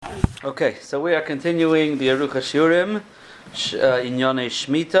Okay, so we are continuing the Aruch HaShiurim in Yonei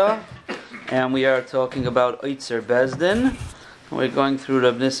Shemitta, and we are talking about Otzar Bezdin. We're going through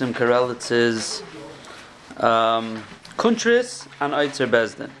Rav Nissim Karelitz's Kuntris on Otzar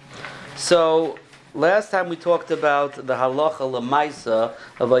Bezdin. So last time we talked about the halacha lemaisa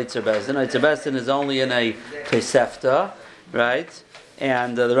of Otzar Bezdin. Otzar Bezdin is only in a Tosefta, right?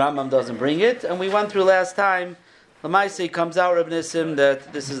 And the Rambam doesn't bring it. And we went through last time. Lamaisi comes out Rav Nissim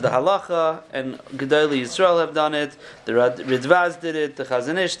that this is the halacha, and Gedolei Yisrael have done it, the Ridvaz did it, the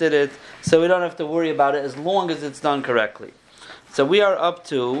Chazon Ish did it, so we don't have to worry about it as long as it's done correctly. So we are up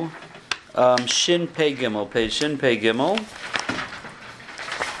to Shin Pei Gimel, page Shin Pei Gimel.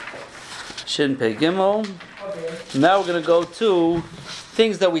 Shin Pei Gimel. Now we're going to go to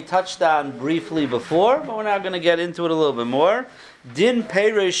things that we touched on briefly before, but we're now going to get into it a little bit more. Din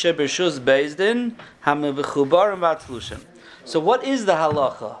Peirei Shebershus Bezdin Hamebechubarim Vatlushim. So what is the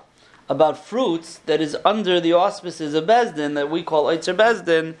halacha about fruits that is under the auspices of Bezdin that we call Otzar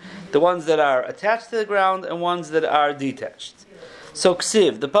Bezdin, the ones that are attached to the ground and ones that are detached? So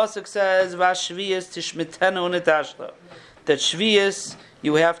Ksiv, the pasuk says Vashviyas Tishmitenu Unetashta, that Shviyas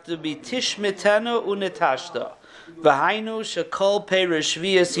you have to be Tishmitenu Unetashta. V'hainu shekol peirish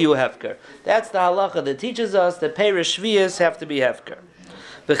shviyas yu hefker. That's the halacha that teaches us that peirish shviyas have to be hefker.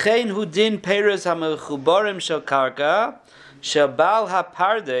 V'chein hu din peiros hamechubarim shel karka shel bal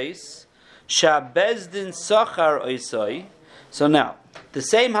hapardes shabezdin sochar oisoi. So now, the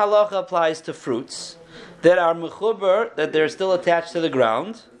same halacha applies to fruits that are mechubar, that they're still attached to the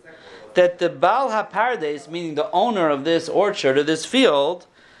ground, that the bal hapardes, meaning the owner of this orchard or this field,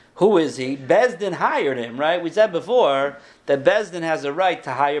 who is he? Bezdin hired him, right? We said before that Bezdin has a right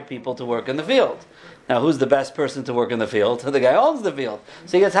to hire people to work in the field. Now, who's the best person to work in the field? The guy who owns the field.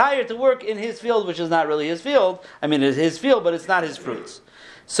 So he gets hired to work in his field, which is not really his field. I mean, it's his field, but it's not his fruits.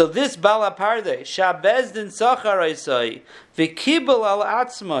 So this Bala Parde, Sha Bezdin Sachar Isai, Vikibel al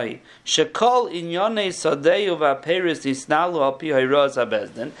Atzmai, Shekol Inyone Sadeu Vaperis Isnalu al Pi Hayroz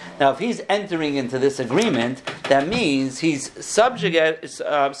HaBezdin. Now, if he's entering into this agreement, that means he's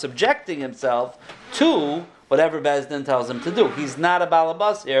subjecting himself to whatever Bezdin tells him to do. He's not a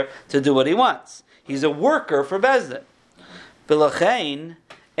balabas here to do what he wants. He's a worker for Bezdin. V'lachein,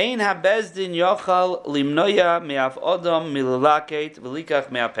 Ein ha-Bezdin yochal limnoya me'af odom milulaket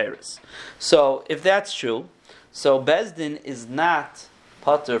v'likach me'aperis. So, if that's true, so Bezdin is not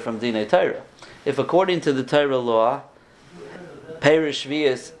pater from Dinei Torah. If according to the Torah law, Peirish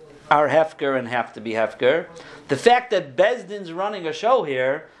Shviyas are hefker and have to be hefker, the fact that Bezdin's running a show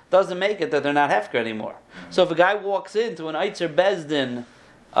here doesn't make it that they're not hefker anymore. So if a guy walks into an Otzar Bezdin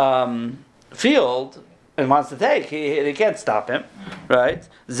field and wants to take, he can't stop him, right?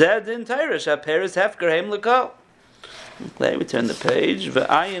 Zed in Teirish, Peris hefker heim lekol. Okay, we turn the page.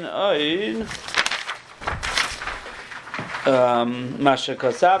 V'ayin oin Masha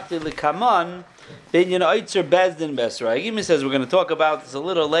Kosavti Likaman Binyan Otzar Bezdin Besraigim. He says we're going to talk about this a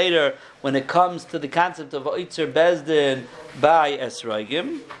little later when it comes to the concept of Otzar Bezdin by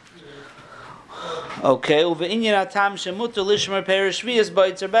Esraigim. Okay,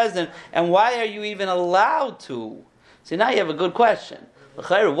 and why are you even allowed to? See, now you have a good question.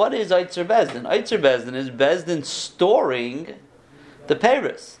 What is Otzar Bezdin? Otzar Bezdin is Bezdin storing the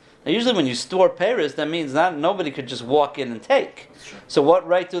Paris. Now, usually when you store Paris, that means nobody could just walk in and take. So what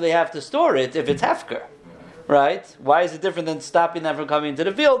right do they have to store it if it's hefker? Right? Why is it different than stopping them from coming into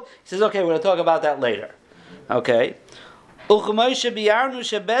the field? He says, okay, we're going to talk about that later. Okay. Bezdin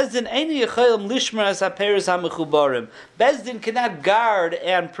cannot guard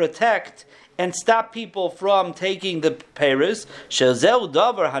and protect and stop people from taking the Paris. That's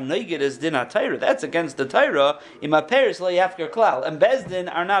against the Torah. And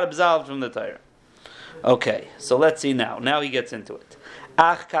Bezdin are not absolved from the Torah. Okay, so let's see now. Now he gets into it.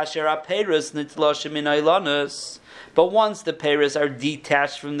 But once the Paris are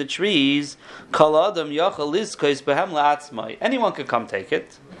detached from the trees, anyone could come take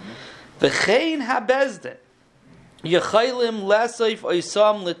it. V'chein ha-Bezdin Yechaylim lasoif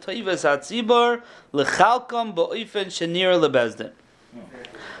oisam l'toivas hatzibor l'chalkam ba'oifen shenir lebezdin.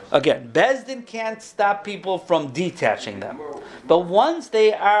 Again, Bezdin can't stop people from detaching them. But once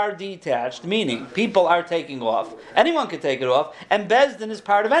they are detached, meaning people are taking off, anyone can take it off, and Bezdin is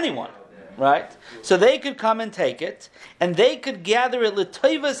part of anyone. Right? So they could come and take it, and they could gather it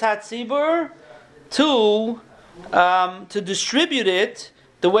l'toivas hatzibor to distribute it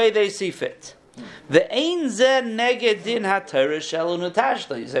the way they see fit. The ein zeh neged din ha-Torah shelu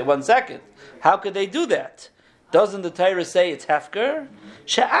nutashla. You say, 1 second. How could they do that? Doesn't the Torah say it's hefker?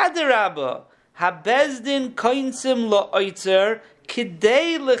 She'adarabba habezdin koinsim lo Otzar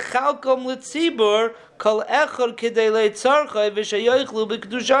kidei lechalkom letzibur kol echor kidei leitzarchai v'shayochlu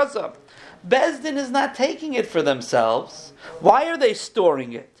b'kedushasa. Bezdin is not taking it for themselves. Why are they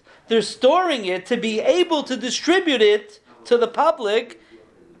storing it? They're storing it to be able to distribute it to the public,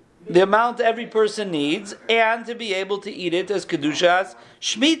 the amount every person needs, and to be able to eat it as kedushas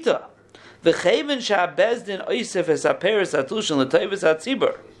shmita. V'cheven she'abezdin oisef es haperes hatushin l'toivus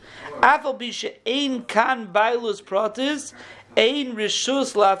hatzibur. Afal bishe ein kan bailus pratis, ein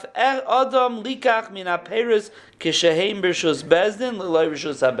rishus laf adam likach min haperes kisheheim rishus bezdin l'loi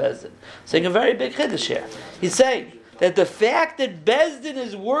rishus habezdin. Saying a very big chiddush here. He's saying that the fact that bezdin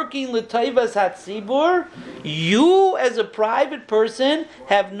is working l'toivus hatzibur, you as a private person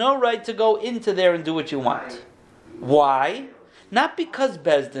have no right to go into there and do what you want. Why? Not because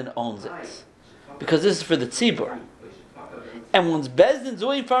bezdin owns it, because this is for the tzibur. And once bezdin's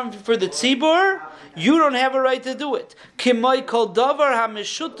doing for the tzibur, you don't have a right to do it. Kimoi kol davar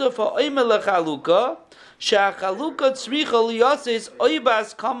hamishutaf ha'oimel lechaluka, she'achaluka tzricha liyases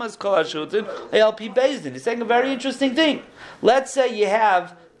oibas kamas kol hashutin le'alpi bezdin. He's saying a very interesting thing. Let's say you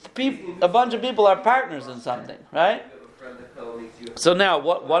have a bunch of people are partners in something, right? So now,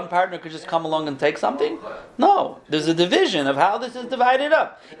 what one partner could just come along and take something? No, there's a division of how this is divided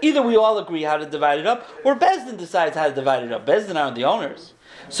up. Either we all agree how to divide it up, or Bezdin decides how to divide it up. Bezdin aren't the owners.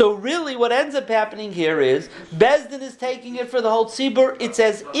 So really, what ends up happening here is Bezdin is taking it for the whole tzibur. It's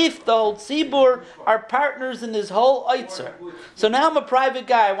as if the whole tzibur are partners in this whole Otzar. So now I'm a private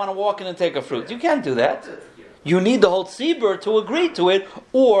guy. I want to walk in and take a fruit. You can't do that. You need the whole tzibur to agree to it,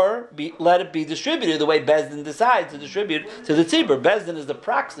 or let it be distributed the way Bezdin decides to distribute to the tzibur. Bezdin is the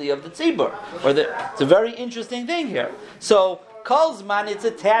proxy of the tzibur. It's a very interesting thing here. So, Kolzman, it's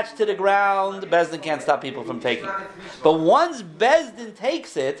attached to the ground. Bezdin can't stop people from taking it. But once Bezdin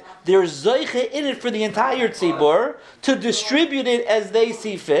takes it, there's zoiche in it for the entire tzibur to distribute it as they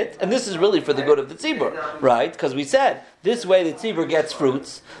see fit. And this is really for the good of the tzibur, right? Because we said, this way the tzibur gets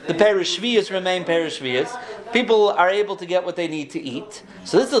fruits. The perish shviyas remain perish shviyas. People are able to get what they need to eat.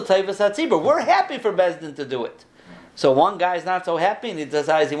 So this is Teivas HaTzibur. We're happy for Bezdin to do it. So one guy's not so happy and he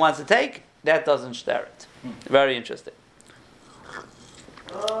decides he wants to take, that doesn't shter it. Very interesting.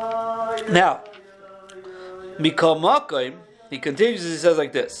 Now, Mikol Makom, he continues, he says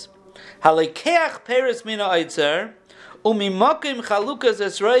like this. Halekeach peres mina Otzar, umimakim chalukas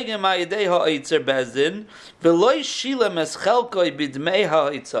esroigim ha'idei ha'Otzar Bezdin, v'loi shilem eschelkoi bidmei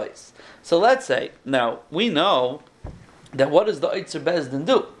ha'Otzais. So let's say, now, we know that what does the Otzar Bezdin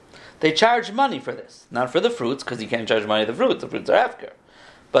do? They charge money for this. Not for the fruits, because you can't charge money for the fruits. The fruits are after.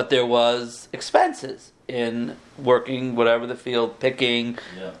 But there was expenses in working, whatever the field, picking,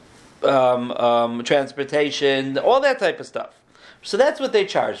 transportation, all that type of stuff. So that's what they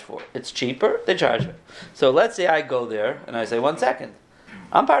charge for. It's cheaper, they charge it. So let's say I go there, and I say, 1 second,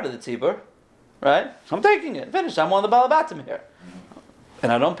 I'm part of the tzibur, right? I'm taking it, finished, I'm one of the balabatim here.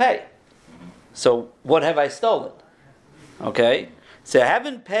 And I don't pay. So what have I stolen? Okay? So I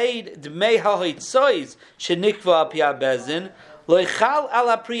haven't paid dmei ha'hitzois shenikva pia bezin loichal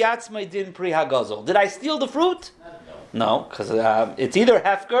ala priatzmai din pri hagazol. Did I steal the fruit? No, because it's either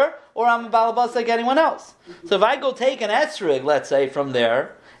hefker or I'm a balabas like anyone else. So if I go take an esrig, let's say, from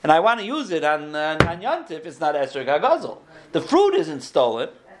there, and I want to use it on Yantif, it's not esrig hagazol. The fruit isn't stolen.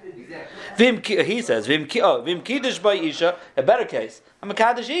 He says, Vim kiddush by isha, a better case. I'm a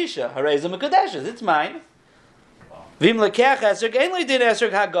kaddish isha, harezim a kadeshes, it's mine. Vim lekech esrog, ain't did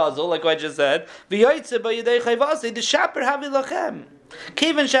esrog hagazel, like I just said. V'yoytze by yedei chayvasi, the shaper havi lachem.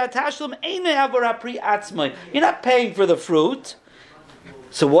 Kiven shatashlum ein avor hapri atzmai. You're not paying for the fruit.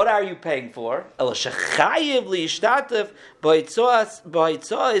 So what are you paying for? El shechayev liishtatef b'itzoas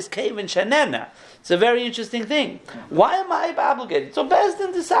kiven shanena. It's a very interesting thing. Why am I obligated? So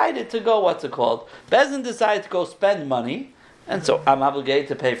Bezdin decided to go, what's it called? Bezdin decided to go spend money, and so I'm obligated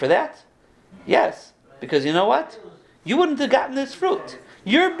to pay for that? Yes. Because you know what? You wouldn't have gotten this fruit.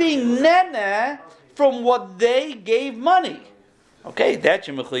 You're being nana from what they gave money. Okay, that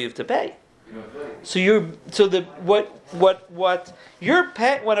you're mechuyev to pay.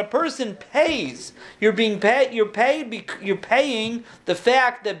 When a person pays, you're paying the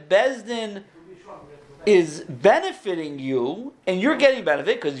fact that Bezdin is benefiting you, and you're getting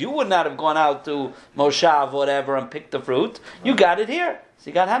benefit because you would not have gone out to Moshav, whatever, and picked the fruit. You got it here.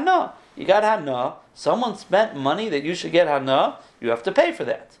 So you got Hana. Someone spent money that you should get Hana. You have to pay for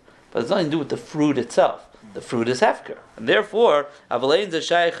that. But it's nothing to do with the fruit itself. The fruit is hefker. And therefore, Avalein the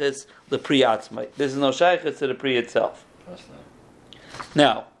Shaykhis the Pri Atzmai. This is no Shaykhis to the Pri itself.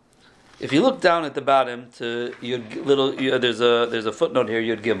 Now, if you look down at the bottom to there's a footnote here,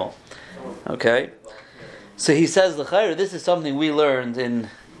 Yud Gimel. Okay? So he says, l'chayr, this is something we learned in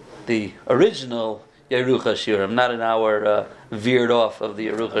the original Yerucha Shiurim, not in our veered off of the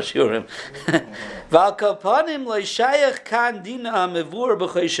Yerucha Shiurim. Val kalpanim lo'ishayach kan dina mevur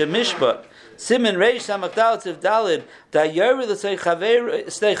b'choy shemishpat. Simen reish samachtal tziv dalid da yervi l'sei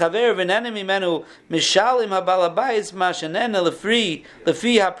chaver v'nene mimenu mishalim habalabayis mashenene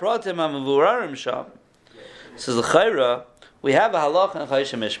lefi haprotim hamevurarim sham. Says l'chayra, we have a halach in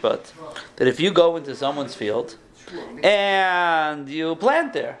Chayei Mishpat that if you go into someone's field and you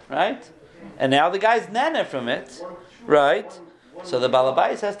plant there, right, and now the guy's nene from it, right, so the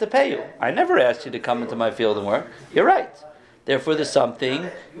balabais has to pay you. I never asked you to come into my field and work. You're right. Therefore, there's something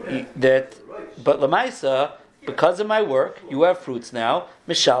that, but lamaisa, because of my work, you have fruits now.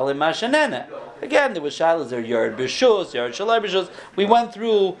 Mishalim mashanene. Again, there was shalas or yard b'shus, yard shalai b'shus. We went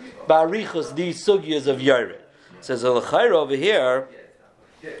through barichus these sugyas of yard. Says l'chayra over here.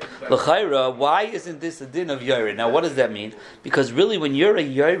 L'chayra, why isn't this a din of yored? Now, what does that mean? Because really, when you're a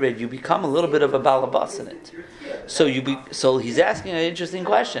yored, you become a little bit of a balabas in it. So he's asking an interesting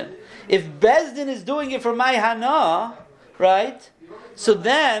question. If Bezdin is doing it for my hana, right? So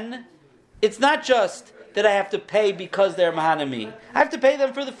then it's not just that I have to pay because they're mahanami. I have to pay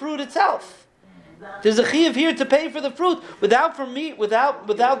them for the fruit itself. There's a chiyuv here to pay for the fruit. Without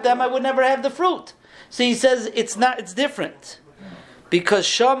them, I would never have the fruit. So he says it's different. Because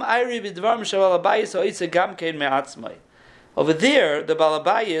Sham Ayri b'dvar m'shavalabayis ha'itza gamkein me'atzmai. Over there, the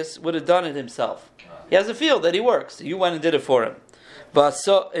balabayis would have done it himself. He has a field that he works. You went and did it for him. The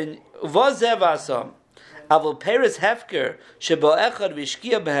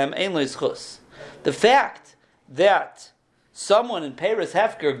fact that someone in Peres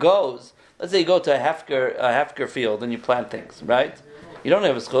Hefker goes, let's say you go to a Hefker field and you plant things, right? You don't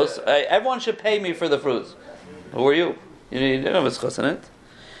have a schus. Everyone should pay me for the fruits. Who are you? You don't have a schus in it.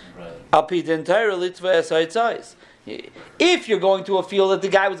 If you're going to a field that the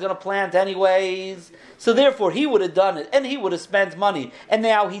guy was going to plant anyways, so therefore he would have done it and he would have spent money, and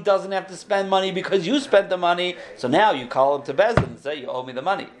now he doesn't have to spend money because you spent the money, so now you call him to Bezdin and say you owe me the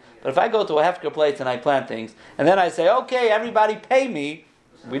money. But if I go to a Hefker place and I plant things, and then I say, okay, everybody pay me,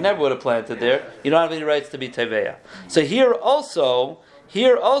 we never would have planted there. You don't have any rights to be Teveya. So here also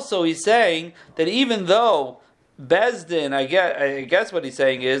he's saying that even though Bezdin, I guess what he's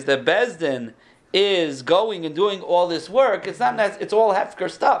saying is that Bezdin is going and doing all this work, it's all Hefker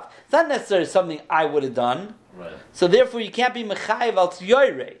stuff. It's not necessarily something I would have done. Right. So therefore you can't be Mechayiv al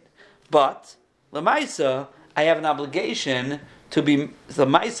Tyoyred. But, Lamaisa, I have an obligation to be,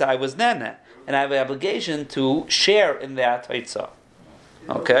 Lamaisa, I was Nana, and I have an obligation to share in that Haitzah.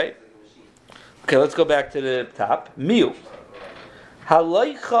 Okay, let's go back to the top. Miu.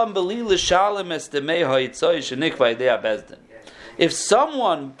 If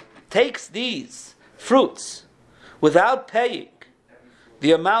someone takes these fruits without paying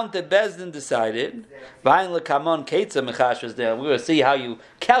the amount that Bezdin decided, we will see how you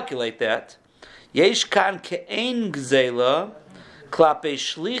calculate that. You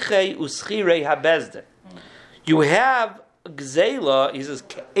have Gzela, he says,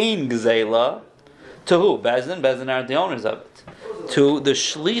 Kein Gzela, to who? Bezdin? Bezdin aren't the owners of it. To the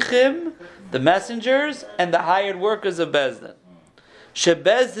Shlichim, the messengers, and the hired workers of Bezdin.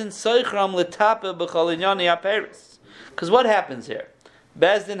 Shebezdin soichram letape b'chol inyani aperis. Because what happens here?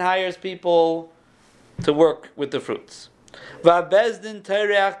 Bezdin hires people to work with the fruits. Va'bezdin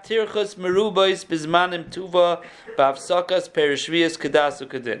tereach tirchus merubais bizmanim tuva ba'avsakas perishvias kedasu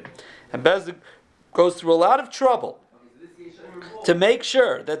kedin. And Bezdin goes through a lot of trouble to make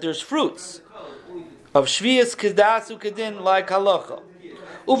sure that there's fruits of shvias kedasu kedin like halacha.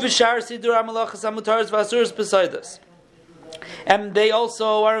 Uvishar sidur amalachas amutaris v'asuris beside us. And they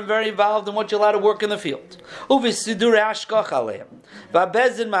also are very involved in what you're allowed to work in the field. So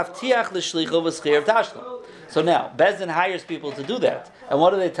now, Bezdin hires people to do that. And what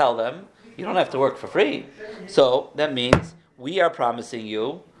do they tell them? You don't have to work for free. So that means we are promising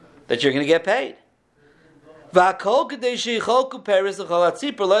you that you're going to get paid. Bezdin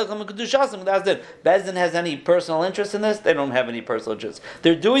has any personal interest in this? They don't have any personal interest.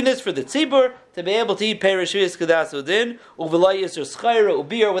 They're doing this for the tzibur to be able to eat perishvias kedasudin u'v'lo yisur schayra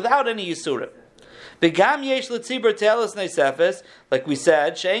u'bir without any yisurim. Begam yesh l'tzibur te'elas neisefes, like we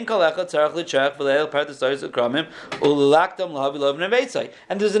said, she'en kol echad tzarech l'chach v'leil partisayis l'kramim u'l'laktam l'havi l'ov nevetzai.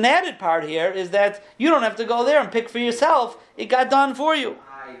 And there's an added part here is that you don't have to go there and pick for yourself. It got done for you.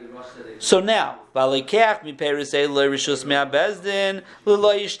 So now, Valikach mi perisei lo rishus mea bezdin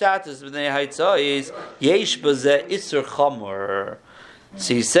lo yishtatus b'nei haitzais yesh b'zeh isur chamor.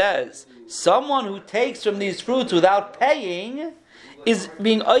 So he says, someone who takes from these fruits without paying is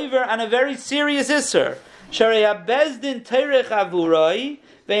being over on a very serious isser. Sharei habezdin teirech avurai,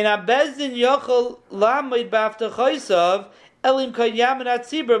 vein habezdin yochel lamoid b'avtachosav, elim koyam et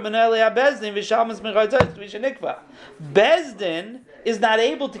tzibur menele habezdin v'shalmas mechayzos v'shenikva. Bezdin is not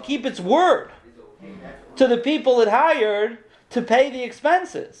able to keep its word to the people it hired to pay the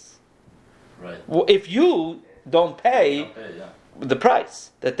expenses. Right. Well, if you don't pay the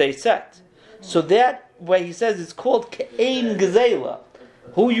price that they set. So that way he says it's called Ke'ein Gezela.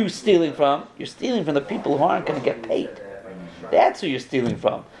 Who are you stealing from? You're stealing from the people who aren't going to get paid. That's who you're stealing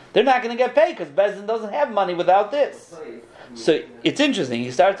from. They're not going to get paid because Bezdin doesn't have money without this. So it's interesting. He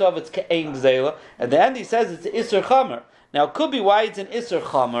starts off, it's Ke'ein Gezela, and then he says it's Isser Chamer. Now it could be why it's an Isser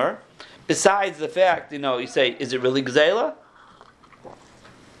Chamer, besides the fact, you say, is it really Gezela?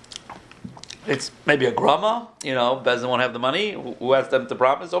 It's maybe a grama, Bezdin won't have the money. Who asked them to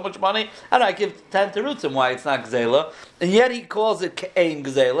promise so much money? I don't know, I give 10 terutzim why it's not gzela. And yet he calls it ke'ein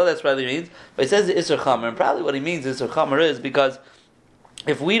gzela, that's what he means. But he says Isser Chamer, and probably what he means Isser Chamer is because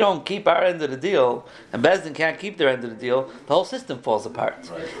if we don't keep our end of the deal, and Bezdin can't keep their end of the deal, the whole system falls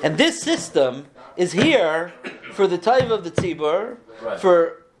apart. Right. And this system is here for the taiva of the tzibur,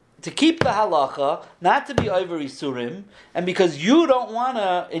 to keep the halacha, not to be over isurim, and because you don't want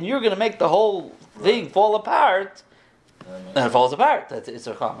to, and you're going to make the whole thing fall apart, then it falls apart. That's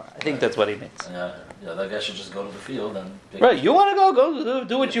Isser Chamer. I think that's what he means. Yeah, that guy should just go to the field and pick right, you want to go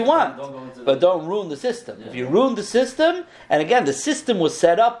do what you want, but don't ruin the system. Yeah. If you ruin the system, and again, the system was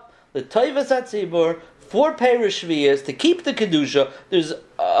set up, the Toivas HaTzibur, for Perish Shvius, to keep the Kedusha. There's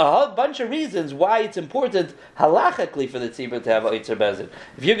a bunch of reasons why it's important halachically for the Tzibur to have Otzar Bezdin.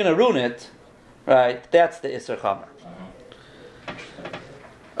 If you're going to ruin it, right, that's the Isser Chamer.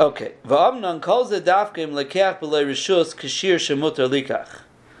 Okay. V'amnan kol ze dafkim lekeach b'lei rishus kashir shemutar likach.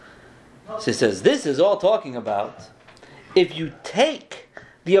 So he says, this is all talking about if you take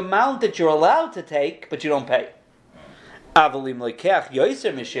the amount that you're allowed to take, but you don't pay. Again,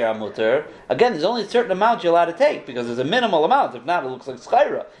 there's only a certain amount you're allowed to take because there's a minimal amount. If not, it looks like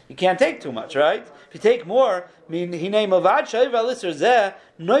schayra. You can't take too much, right? If you take more, then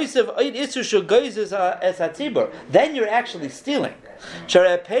you're actually stealing.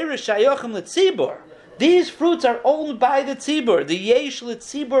 These fruits are owned by the tzibur. The yesh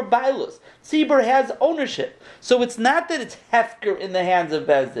l'tzibur bailus. Tzibur has ownership. So it's not that it's hefker in the hands of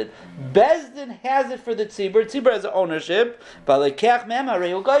Bezdin. Bezdin has it for the tzibur. Tzibur has ownership.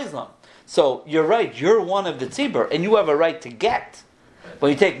 So you're right. You're one of the tzibur, and you have a right to get.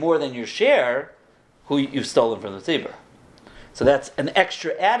 When you take more than your share, who you've stolen from the tzibur. So that's an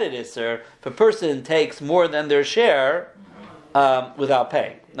extra added isser. If a person takes more than their share without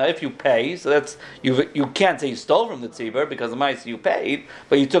paying. Now, if you pay, so that's you can't say you stole from the tzibur because the mice you paid,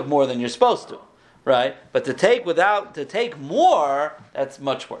 but you took more than you're supposed to, right? But to take more, that's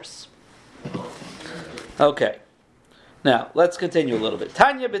much worse. Okay, now let's continue a little bit.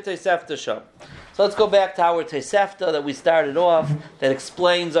 Tanya b'teisefta sham. So let's go back to our teisefta that we started off that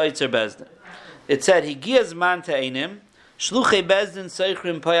explains Otzar Bezdin. It said Higiaz man te'enim shluchei Bezdin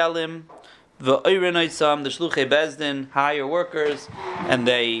seichrim payalim. The Shluchei Bezdin hire workers and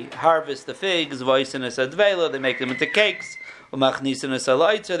they harvest the figs, they make them into cakes, they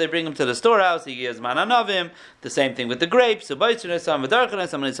bring them to the storehouse, the same thing with the grapes,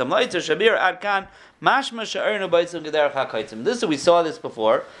 this is we saw this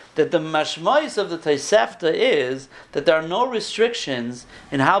before, that the mashmais of the Tosefta is that there are no restrictions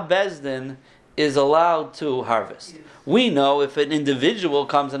in how Bezdin is allowed to harvest. We know if an individual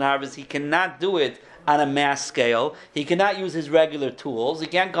comes and harvests, he cannot do it on a mass scale. He cannot use his regular tools. He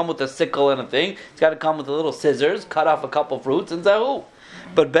can't come with a sickle and a thing. He's got to come with the little scissors, cut off a couple fruits, and zahu.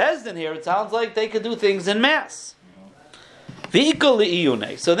 But Bezdin here, it sounds like they could do things in mass.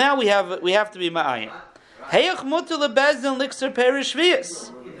 So now we have to be ma'ayin. Heyach mutu lebezdin lixer perish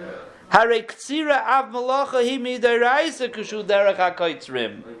vias. Hare ktsira av malacha hi midaraisa kushu derech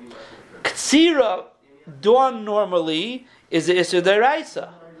hakoitzrim. Ktsira done normally is a Isser Deraisa.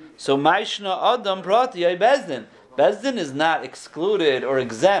 So Maishna Adam Prati Bezdin. Bezdin is not excluded or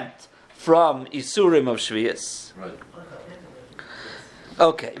exempt from Isurim of Shvius. Right.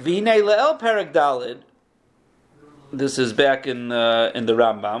 Okay. V'hinei le'el Perek Dalid. This is back in the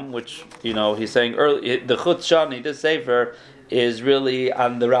Rambam, which he's saying early. The Chutz Shani, this sefer, is really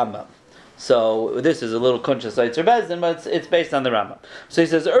on the Rambam. So this is a little conscious Otzar Bezdin, but it's based on the Rambam. So he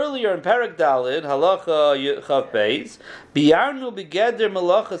says earlier in Perek Dalid, Halacha Chav Beis, Biarnu begeder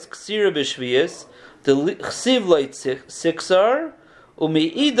melachas ksira b'shvius, the chsiv lo siksar,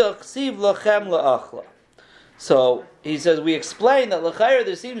 umiida chsiv lachem laachla. So he says we explain that l'chayr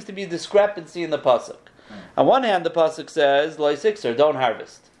there seems to be discrepancy in the pasuk. On one hand, the pasuk says loy sixer, don't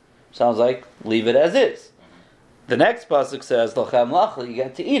harvest. Sounds like leave it as is. The next pasuk says lochem lachli, you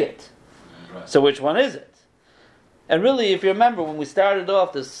get to eat it. Right. So which one is it? And really, if you remember, when we started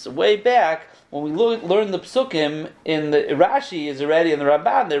off this way back, when we learned the psukim in the Rashi is already in the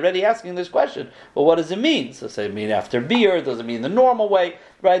Ramban, they're already asking this question. Well, what does it mean? So, does it mean after beer? Does it mean the normal way?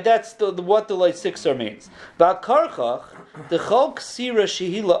 Right? That's what the light sixer means. V'akarchach the chol ksira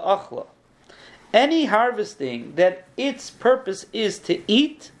shehila achla. Any harvesting that its purpose is to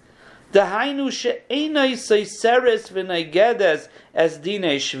eat, dahainu she'enai seiseres v'neigedes as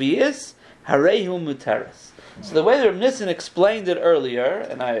dinei shvius harehu muteres. So the way that Reb Nissen explained it earlier,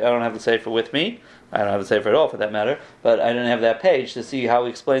 and I don't have the sefer with me, I don't have the sefer at all for that matter, but I didn't have that page to see how he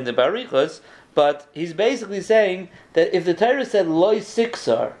explained the barichos, but he's basically saying that if the Torah said loy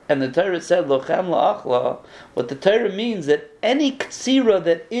siksar, and the Torah said lochem la'achla, what the Torah means that any ksira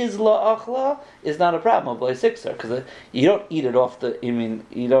that is la'achla is not a problem of loy siksar, because you don't eat it off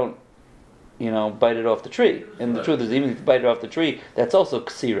you don't bite it off the tree. And the truth is, even if you bite it off the tree, that's also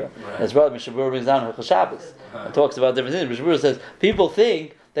ksira. Right. That's Rabbi Mishabur brings down Hilchos Shabbos. It talks about different things. Mishabur says, people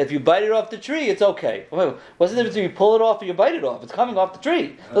think that if you bite it off the tree, it's okay. What's the difference if you pull it off or you bite it off? It's coming off the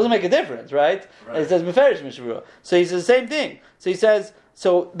tree. It doesn't make a difference, right? And he says, Meferish Mishabur. So he says the same thing. So he says,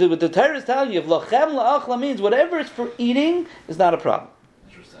 what the Torah is telling you, if lachem la'achla means whatever is for eating is not a problem.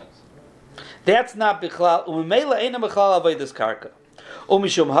 Interesting. That's not bichlal. U'memela eina bichlal avodas karka.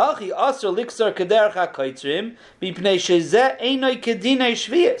 Umishum hachi asr liksar kederach ha'kaitzrim mipnei shezeh einoi kedinei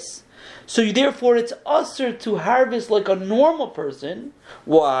shvius. So therefore it's asr to harvest like a normal person.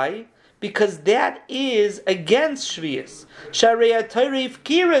 Why? Because that is against shvius. Sharei ha'torah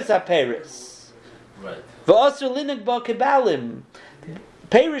ifkiras ha'peris. Right. V'asr linig ba'kebalim.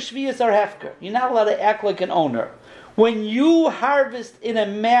 Peris shvius are hefker. You're not allowed to act like an owner. When you harvest in a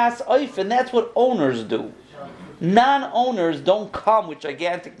mass oifen, that's what owners do. Non-owners don't come with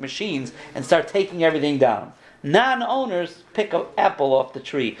gigantic machines and start taking everything down. Non-owners pick an apple off the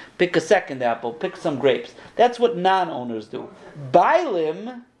tree, pick a second apple, pick some grapes. That's what non-owners do.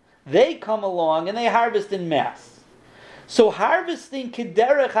 Bailim, they come along and they harvest in mass. So harvesting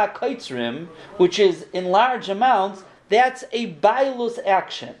kederech ha'kaitzrim, which is in large amounts, that's a bailus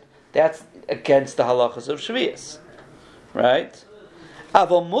action. That's against the halachas of Shvius. Right?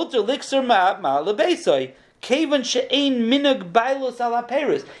 Aval muter liksar ma'ala beisai. Kevan she'ein minug bailus ala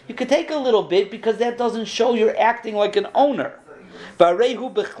peris. You could take a little bit because that doesn't show you're acting like an owner.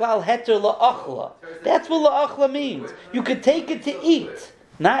 Varehu b'chlal heter la'achla. That's what la'achla means. You could take it to eat,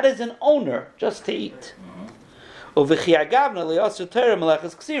 not as an owner, just to eat. So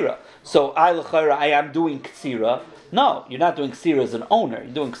I am doing ksira. No, you're not doing ksira as an owner.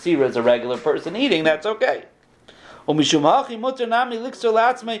 You're doing ksira as a regular person eating. That's okay. So here he's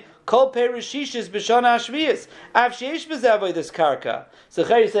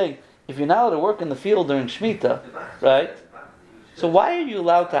saying, if you're not allowed to work in the field during Shemitta, right? So why are you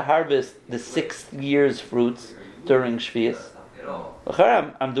allowed to harvest the 6 year's fruits during Shvius?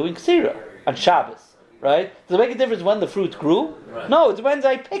 I'm doing ksira on Shabbos, right? Does it make a difference when the fruit grew? Right. No, it depends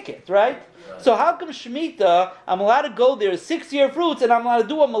I pick it, right? So how come Shemitta, I'm allowed to go there 6 year fruits and I'm allowed to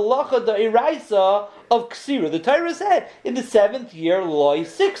do a malacha the eraisa of ksira? The Torah said in the 7th year loy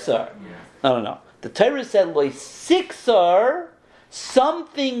siksar. No. The Torah said loy siksar,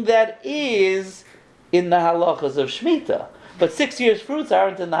 something that is in the halachas of Shemitah. But 6 years fruits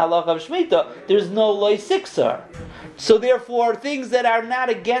aren't in the halacha of Shemitah. There's no loy siksar. So therefore, things that are not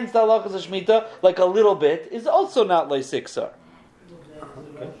against the halachas of Shemitah, like a little bit, is also not loy siksar.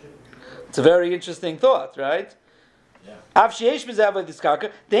 It's a very interesting thought, right? Av sheyesh b'zeh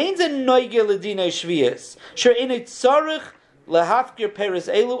diskarka, dein ze noige ledinei shvius, sher inay tzarich lehafkir peres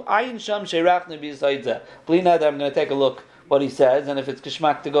elu ayin sham sheirachne b'yisayid zeh. Blinad, I'm going to take a look what he says, and if it's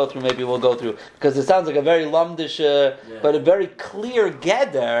kishmak to go through, maybe we'll go through, because it sounds like a very lumdish, but a very clear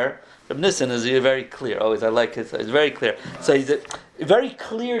geder. Reb Nissen is very clear. Always, I like it. It's very clear. So he's a very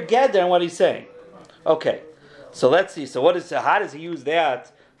clear geder in what he's saying. Okay, so let's see. So how does he use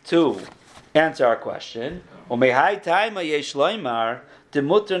that to answer our question? For the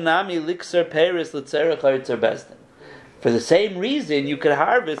same reason, you could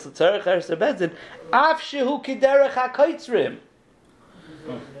harvest l'tzarech eretz bezdin af shehu kiderech hakaitzrim.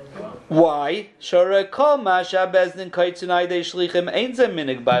 Why? Shora kol masha bezdin kaitzin aydei shlichim ein ze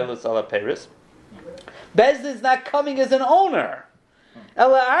minig bailus ala peris. Bezdin's not coming as an owner.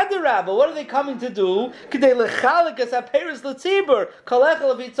 Ela adarabba, what are they coming to do? Kidei lechalik as haperis l'tzibur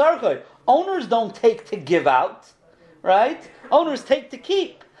kolechel avitzarchoi. Owners don't take to give out, right? Owners take to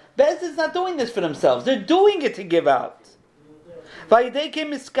keep. Bezdin's not doing this for themselves. They're doing it to give out. And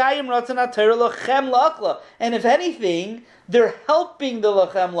if anything, they're helping the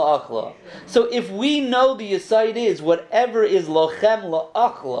lachem la'achla. So if we know the aside is whatever is lachem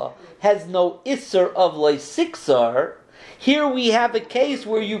la'achla has no isser of leisiksar, here we have a case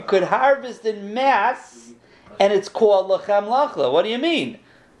where you could harvest in mass and it's called lachem la'achla. What do you mean?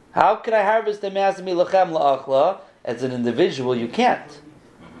 How could I harvest in mass and be lachem la'achla? As an individual, you can't.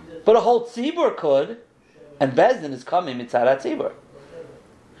 But a whole tzibur could, and Bezdin is coming mitzad tzibur.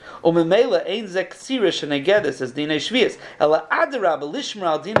 Umemela ein ze ksirish and agedes as dinei shvius. Ela adarab lishmer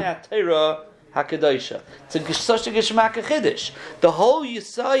al dinei atayra hakadoisha. It's such a geshmak chiddush. The whole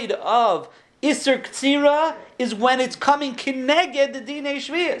yisod of Isser Ktsira is when it's coming kineged the dinei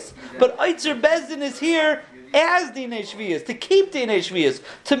shvius. But Otzar Bezdin is here as dinei shvius, to keep dinei shvius,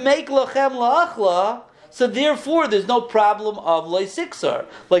 to make lachem la'achla. So therefore, there's no problem of leisiksar.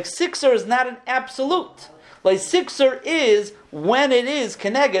 Like siksar is not an absolute. Leisiksar is when it is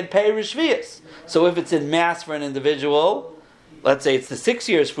keneged peirish shvius. So if it's in mass for an individual, let's say it's the 6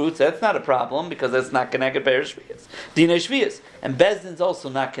 years fruits, that's not a problem because that's not keneged peirish shvius. Dinei shvius. And Bezdin's also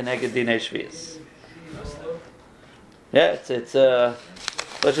not keneged dinei shvius. Yeah, it's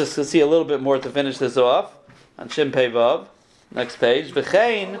let's just see a little bit more to finish this off. On Shin Pei Vav, next page.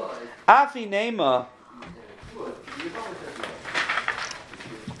 V'chein afi nema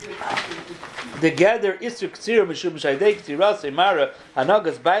together isur ktsira mishum shaydei ktira semara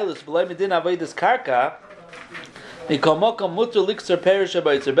hanagas bailus b'loy medin avodas karka nikomokom mutter liksur perisha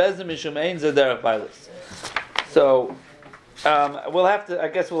b'yitzer bezdin mishum ein zederach bailus. So we'll have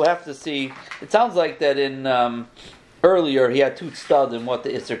to see. It sounds like that in earlier he had two stud in what the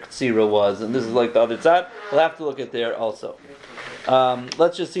isur ktsira was, and this is like the other side. We'll have to look at there also.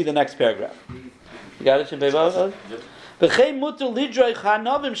 Let's just see the next paragraph. You got it, Shin Pei Vav? So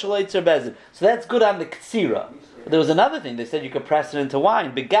that's good on the ktsira. But there was another thing. They said you could press it into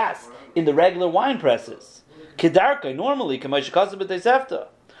wine, begas, in the regular wine presses. Kedarka, normally, k'may shekasa b'teisefta.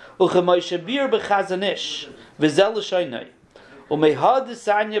 U'k'may shebir b'chazanish. V'zel l'shaynai. U'mehad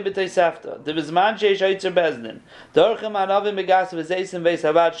d'sanya b'teisefta. D'vizman sheish Otzar Bezdin. Dorchem anavim begas v'zeisim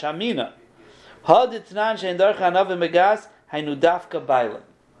v'eisavad shamina. Had d'tnan shein dorchem anavim begas hainu dafka bailim.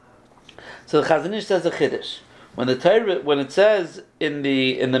 So the Chazanish says a chiddush. When it says in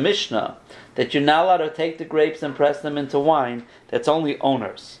the Mishnah that you're not allowed to take the grapes and press them into wine, that's only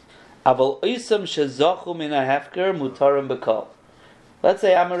owners. Aval oisam shezochu min hafker mutarim bekol. Let's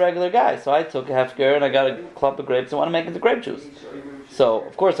say I'm a regular guy, so I took a hefker and I got a clump of grapes and want to make it into grape juice. So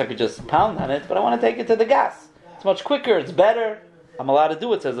of course I could just pound on it, but I want to take it to the gas. It's much quicker. It's better. I'm allowed to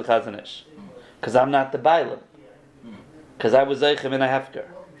do it, says the Chazanish, because I'm not the bailim, because I was zeichem in a hefker.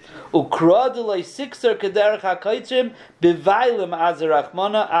 So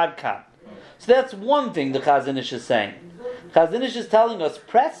that's one thing the Chazanish is saying. Chazanish is telling us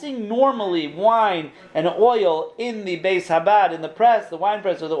pressing normally wine and oil in the Beis Habad, in the press, the wine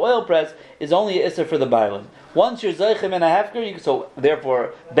press or the oil press, is only an isser for the bailim. Once you're zeichem in a hefker, so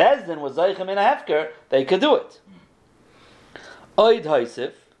therefore Bezdin was zeichem in a hefker, they could do it. Oid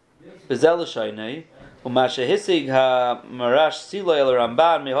haisif, bezel shaynei. Umashahisig ha marash silo el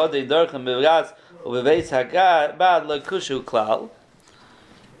ramban mihode dorchem begas ubeveis hagad lekushu klal.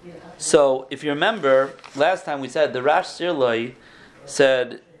 So, if you remember, last time we said the Rash Sirloi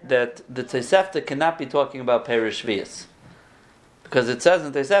said that the Tosefta cannot be talking about Perish Shvius, because it says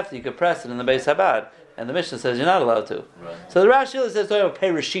in Tosefta you could press it in the Beis Habad, and the Mishnah says you're not allowed to. Right. So the Rash Sirloi says talking about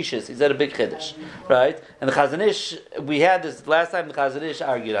Perish Shishis. He said a big chiddush, right? And the Chazanish, we had this last time. The Chazanish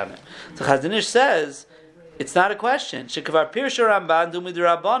argued on it. So Chazanish says it's not a question. Shekavar Pirsha Ramban du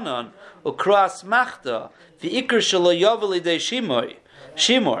midrabanon ukras machta v'ikr shelo yovel idei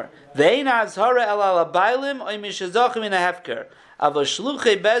shimor ve'ein azhara el alabailim oy mishazachim in a hefker ava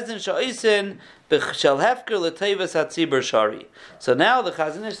shluchei bezdin sha'isen b'shel hefker l'tevas hatzibur shari. So now the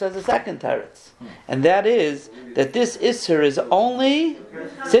Chazanish says a second teretz, and that is that this isser is only,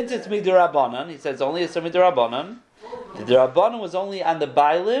 since it's midrabanon, he says only isser midrabanon. The drabanon was only on the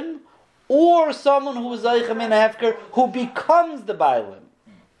bailim, or someone who was zeichem in a hefker who becomes the bailim.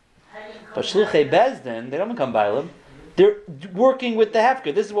 But shluchei bezdin, they don't become bailim. They're working with the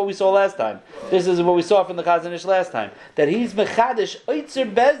hefker. This is what we saw last time. This is what we saw from the Chazanish last time. That he's mechadish. Otzar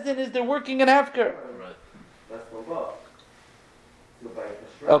Bezdin is they're working in hefker.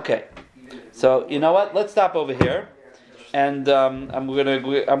 Okay. So you know what? Let's stop over here, and I'm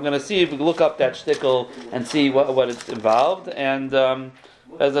gonna see if we can look up that shtickle and see what it's involved. And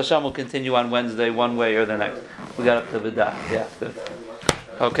as Hashem will continue on Wednesday, one way or the next. We got up to Vidah. Yeah. Good.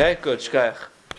 Okay. Good. Shkayach.